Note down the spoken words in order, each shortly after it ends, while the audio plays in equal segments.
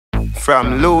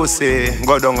From Lucy,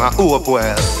 go down a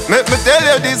Hopewell. Make me tell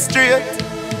you this straight.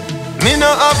 Me no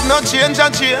have no change a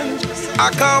change.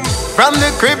 Akam, from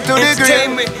the crib to the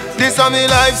grave. This a me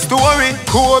life story.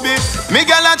 Kobe, me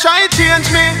girl a try change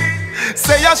me.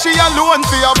 Say ya she alone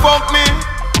for ya fuck me.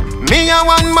 Me a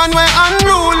one man we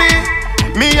unruly.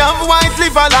 Me have white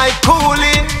liver like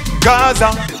coolie.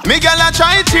 Gaza, me girl a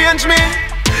try change me.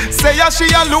 Say ya she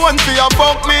alone for ya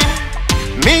fuck me.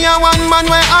 Me a one man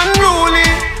we unruly.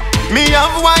 Me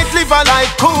have white liver like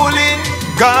coolie.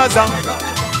 Gaza,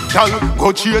 gal,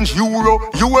 go change euro,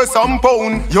 US and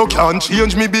pound. You can't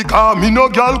change me because me no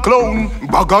gal clown.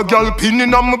 Bag a gal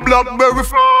pinning on my Blackberry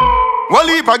phone. Well,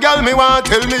 if a gal me want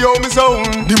tell me how me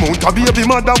sound. The mount a baby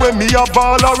mother when me a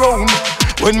ball around.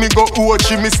 When me go out,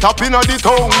 she me stop in a the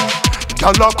town.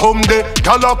 Gala come there,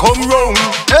 gala come round.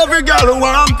 Every gal who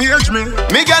want page me.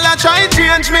 Me gal a try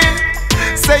change me.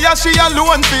 Say ya she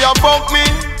alone for ya fuck me.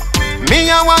 Me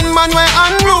a one man we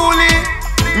unruly.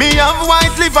 Me have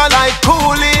white liver like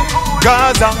coolie.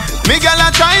 Gaza, me gal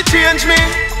a try change me.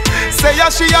 Say ya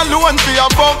she alone for ya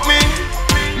fuck me.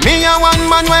 Me a one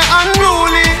man we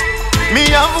unruly. Me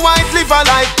have white liver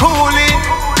like coolie.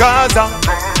 Gaza,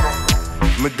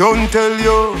 me don't tell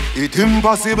you, it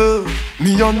impossible.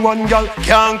 Me and one gal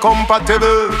can't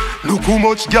compatible. Look how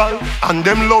much gal and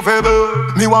them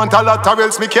lovable. Me want a lot or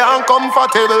else me can't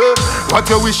comfortable. What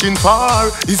you wishing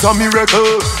for is a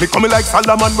miracle. Me coming like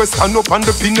Solomon, we stand up on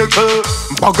the pinnacle.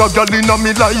 Bag a gal in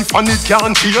me life and it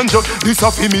can't change. This a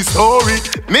fi me story.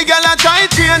 Me gal a try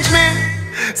change me.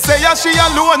 Say ya she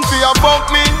alone for ya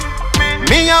fuck me.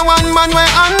 Me a one man we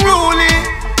unruly.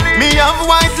 Me have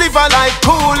white liver like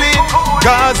coolie.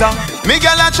 Gaza, me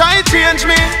gal a try change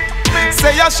me.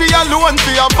 Say ya she alone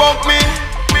for ya fuck me.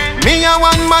 Me a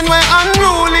one man we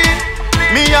unruly.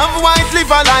 Me have white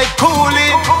liver like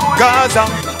coolie. Gaza,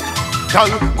 gal,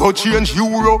 go change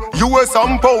euro, US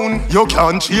and pound. You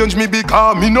can't change me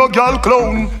because me no gal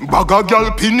clown. Bag a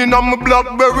gal pinning on my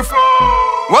Blackberry phone.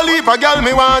 Well, if a gal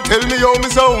me want tell me how me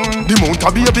sound. The mount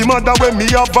a baby mother when me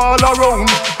a ball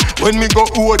around. When me go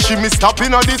out, she me stop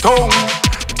in a the town.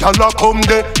 Gala come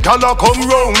there, gala come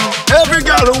round. Every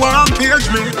gal who want page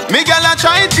me. Me gal a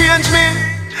try change me.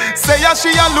 Say ya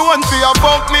she alone for ya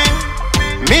fuck me.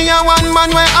 Me a one man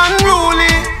we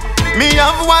unruly. Me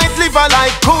have white liver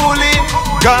like coolie.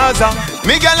 Gaza,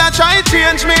 me gal a try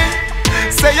change me.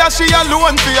 Say ya she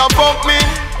alone for ya fuck me.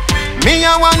 Me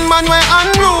a one man we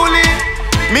unruly.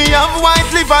 Me have white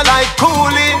liver like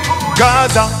coolie.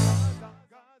 Gaza.